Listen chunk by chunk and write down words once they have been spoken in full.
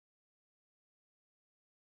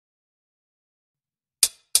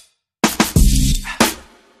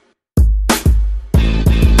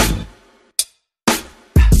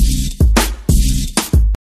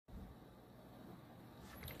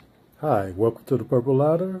Hi, welcome to the Purple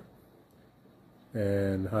Ladder.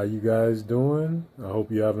 And how you guys doing? I hope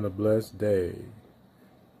you're having a blessed day.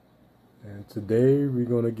 And today we're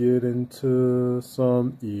going to get into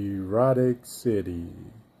some Erotic City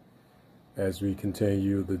as we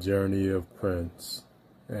continue the journey of Prince.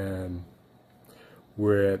 And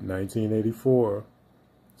we're at 1984.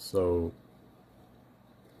 So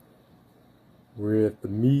we're at the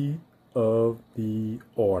meat of the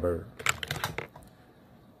order.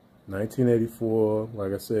 1984,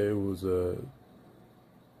 like I said, it was a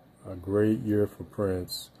great year for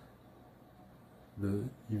Prince.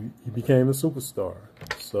 He became a superstar.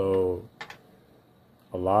 So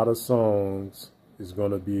a lot of songs is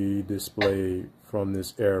going to be displayed from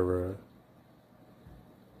this era,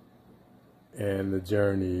 and the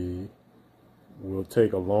journey will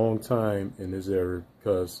take a long time in this era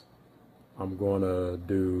because I'm going to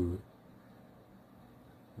do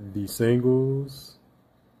the singles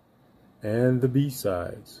and the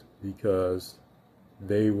B-sides because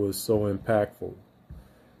they were so impactful.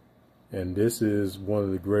 And this is one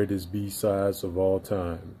of the greatest B-sides of all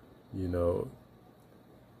time. You know,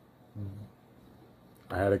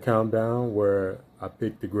 I had a countdown where I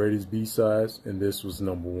picked the greatest B-sides, and this was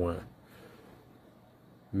 #1.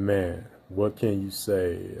 Man, what can you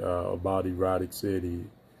say about Erotic City?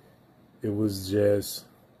 It was just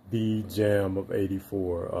the jam of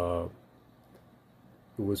 '84.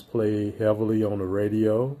 It was played heavily on the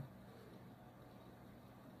radio.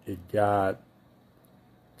 It got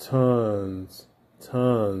tons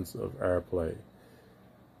of airplay.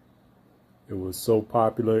 It was so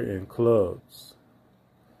popular in clubs.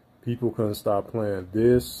 People couldn't stop playing.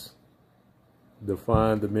 This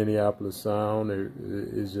defined the Minneapolis sound.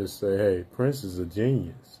 It just say, hey, Prince is a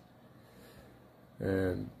genius.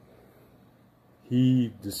 And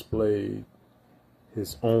he displayed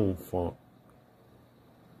his own funk.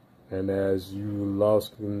 And as you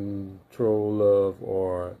lost control of,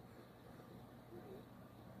 or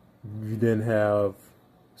you didn't have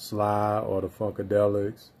Sly or the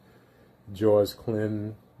Funkadelics, George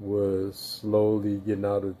Clinton was slowly getting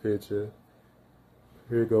out of the picture.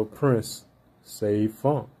 Here go Prince, save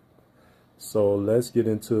funk. So let's get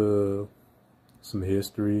into some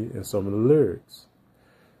history and some of the lyrics.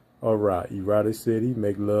 All right, Erotic City,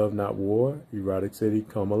 make love, not war. Erotic City,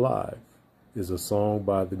 come alive is a song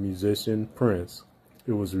by the musician Prince.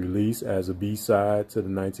 It was released as a B-side to the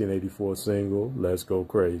 1984 single, Let's Go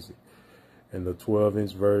Crazy, and the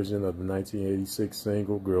 12-inch version of the 1986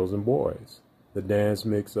 single, Girls and Boys. The dance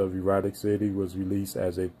mix of Erotic City was released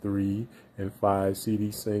as a 3 and 5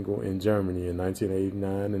 CD single in Germany in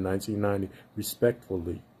 1989 and 1990,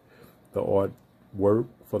 respectively. The artwork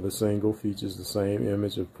for the single features the same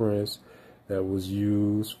image of Prince that was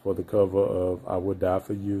used for the cover of I Would Die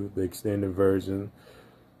For You. The extended version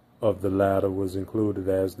of the latter was included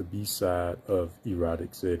as the B-side of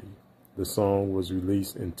Erotic City. The song was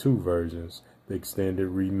released in 2 versions. The extended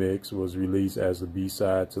remix was released as the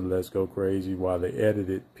B-side to Let's Go Crazy, while the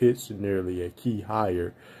edited, pitched nearly a key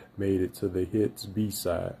higher, made it to the hit's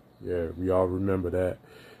B-side. Yeah, we all remember that.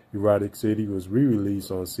 Erotic City was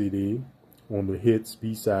re-released on CD on the hits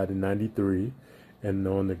B-side in '93 and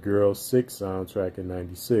on the Girl 6 soundtrack in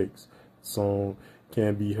 '96. The song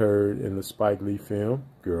can be heard in the Spike Lee film,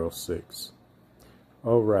 Girl 6.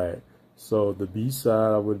 Alright, so the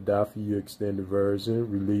B-side, I Would Die For You extended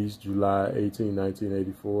version, released July 18,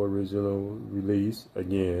 1984, original release,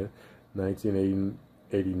 again,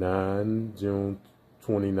 1989, June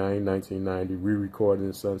 29, 1990, re-recorded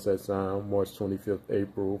in Sunset Sound, March 25th,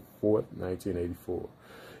 April 4th, 1984.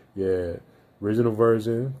 Yeah. Original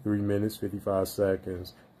version, 3 minutes, 55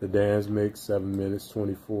 seconds. The dance mix, 7 minutes,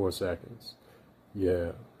 24 seconds.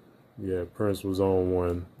 Yeah, Prince was on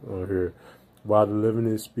one on here. While delivering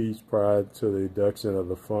his speech prior to the induction of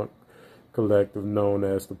the funk collective known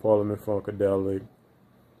as the Parliament Funkadelic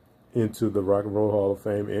into the Rock and Roll Hall of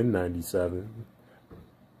Fame in '97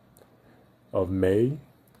 of May,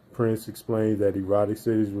 Prince explained that Erotic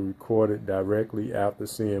Cities were recorded directly after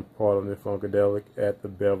seeing Parliament Funkadelic at the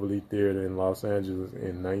Beverly Theater in Los Angeles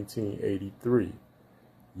in 1983.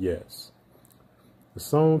 Yes. The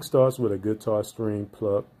song starts with a guitar string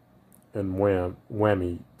plucked and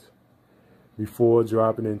whammied before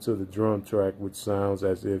dropping into the drum track, which sounds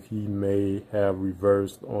as if he may have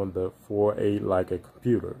reversed on the 4/8 like a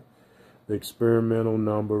computer. The experimental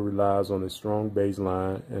number relies on a strong bass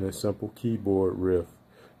line and a simple keyboard riff.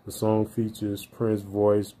 The song features Prince's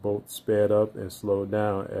voice both sped up and slowed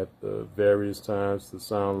down at the various times to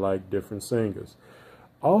sound like different singers.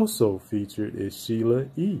 Also featured is Sheila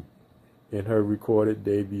E. in her recorded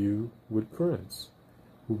debut with Prince,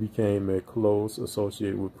 who became a close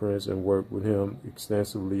associate with Prince and worked with him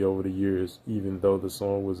extensively over the years. Even though the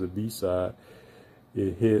song was a B-side,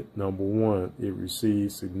 it hit #1. It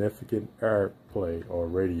received significant airplay or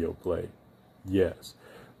radio play. Yes,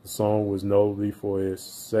 the song was notably for its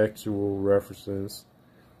sexual references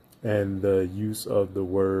and the use of the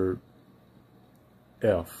word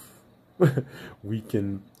F. We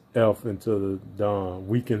can F until the dawn.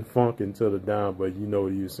 We can funk until the dawn, but you know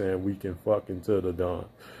what he was saying, we can fuck until the dawn.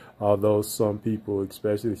 Although some people,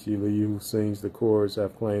 especially Sheila, who sings the chorus,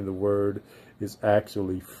 have claimed the word is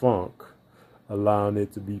actually funk, allowing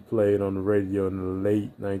it to be played on the radio in the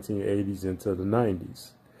late 1980s into the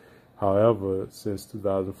 90s. However, since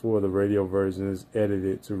 2004, the radio version is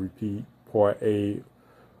edited to repeat part A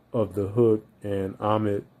of the hook and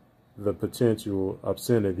omit the potential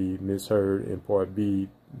obscenity misheard in part B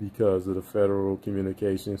because of the Federal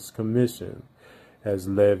Communications Commission has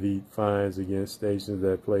levied fines against stations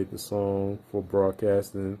that played the song for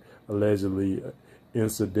broadcasting allegedly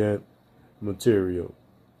incident material,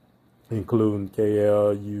 including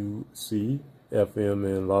KLUC FM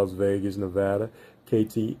in Las Vegas, Nevada,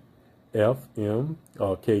 KTFM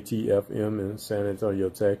in San Antonio,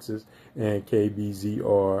 Texas, and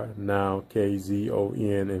KBZR, now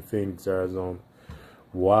KZON in Phoenix, Arizona.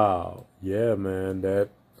 Wow. Yeah, man,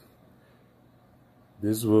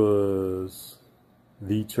 this was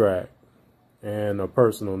the track. And a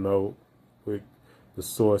personal note with the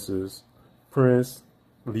sources: Prince,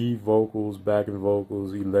 lead vocals, backing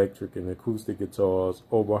vocals, electric and acoustic guitars,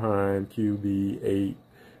 Oberheim QB8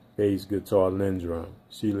 bass guitar, Lindrum,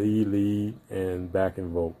 Sheila lead and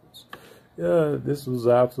backing vocals. Yeah, this was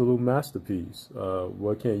an absolute masterpiece.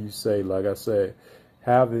 What can you say? Like I said,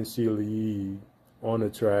 having Sheila on the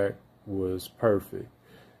track was perfect,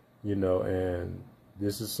 you know, and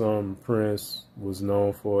this is something Prince was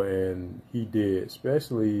known for, and he did,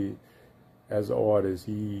 especially as an artist,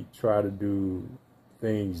 he tried to do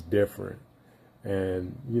things different.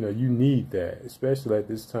 And, you know, you need that, especially at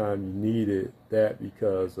this time, you needed that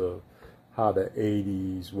because of how the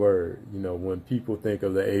 80s were. You know, when people think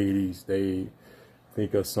of the 80s, they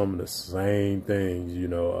think of some of the same things, you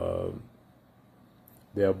know,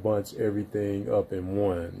 they'll bunch everything up in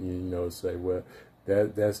one, you know, say, well,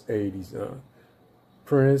 that's 80s.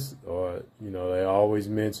 Prince, or, you know, they always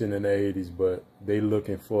mention in the 80s, but they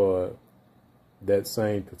looking for that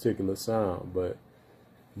same particular sound. But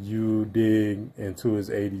you dig into his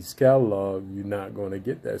 80s catalog, you're not going to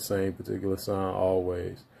get that same particular sound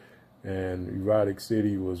always. And Erotic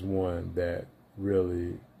City was one that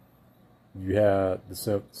really, you have the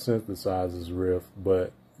synthesizers riff,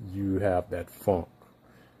 but you have that funk.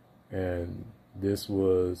 And this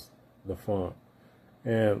was the funk.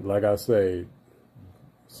 And like I say,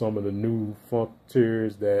 some of the new funk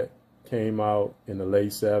tiers that came out in the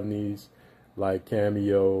late 70s, like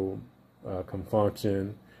Cameo,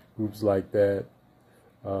 Confunction, groups like that,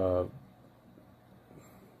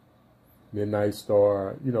 Midnight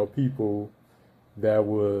Star, you know, people that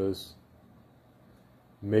was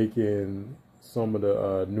making some of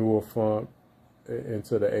the newer funk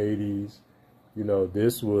into the 80s. You know,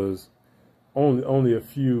 this was only a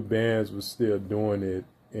few bands was still doing it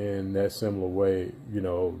in that similar way. You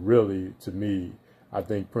know, really, to me, I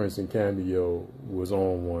think Prince and Cameo was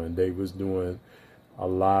on one. They was doing a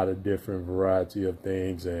lot of different variety of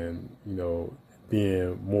things, and, you know,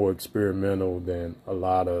 being more experimental than a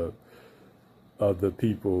lot of the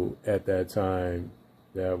people at that time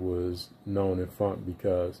that was known in funk,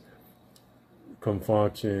 because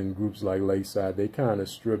Confunction, groups like Lakeside, they kind of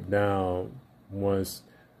stripped down once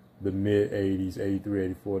the mid 80s, 83,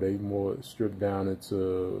 84, they more stripped down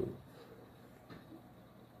into,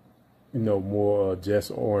 you know, more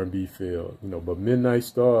just R&B feel, you know. But Midnight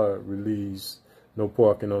Star released No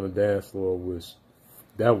Parking on the Dance Floor,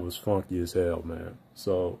 that was funky as hell, man.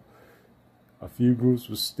 So a few groups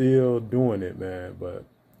was still doing it, man. But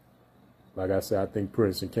like I said, I think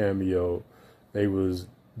Prince and Cameo, they was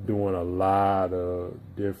doing a lot of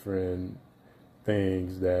different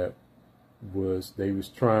things that they was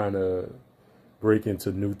trying to break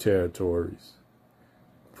into new territories.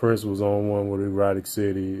 Prince was on one with Erotic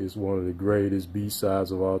City. It's one of the greatest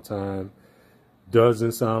B-sides of all time.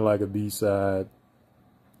 Doesn't sound like a B-side.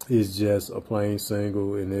 It's just a plain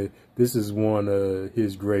single, and this is one of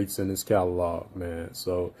his greats in his catalog, man.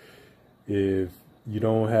 So if you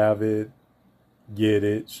don't have it, get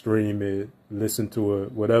it, stream it, listen to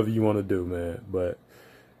it, whatever you want to do, man. But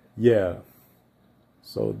yeah,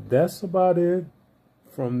 so that's about it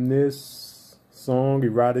from this song,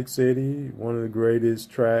 Erotic City, one of the greatest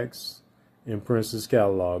tracks in Prince's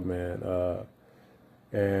catalog, man.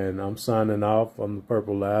 And I'm signing off on the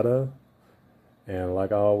Purple Ladder. And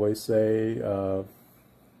like I always say,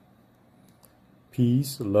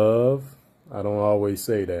 peace, love. I don't always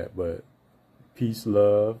say that, but peace,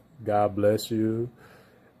 love. God bless you.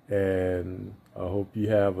 And I hope you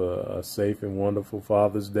have a safe and wonderful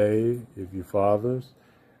Father's Day if you're fathers.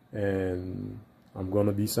 And I'm going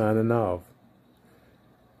to be signing off.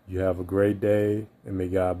 You have a great day, and may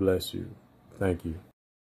God bless you. Thank you.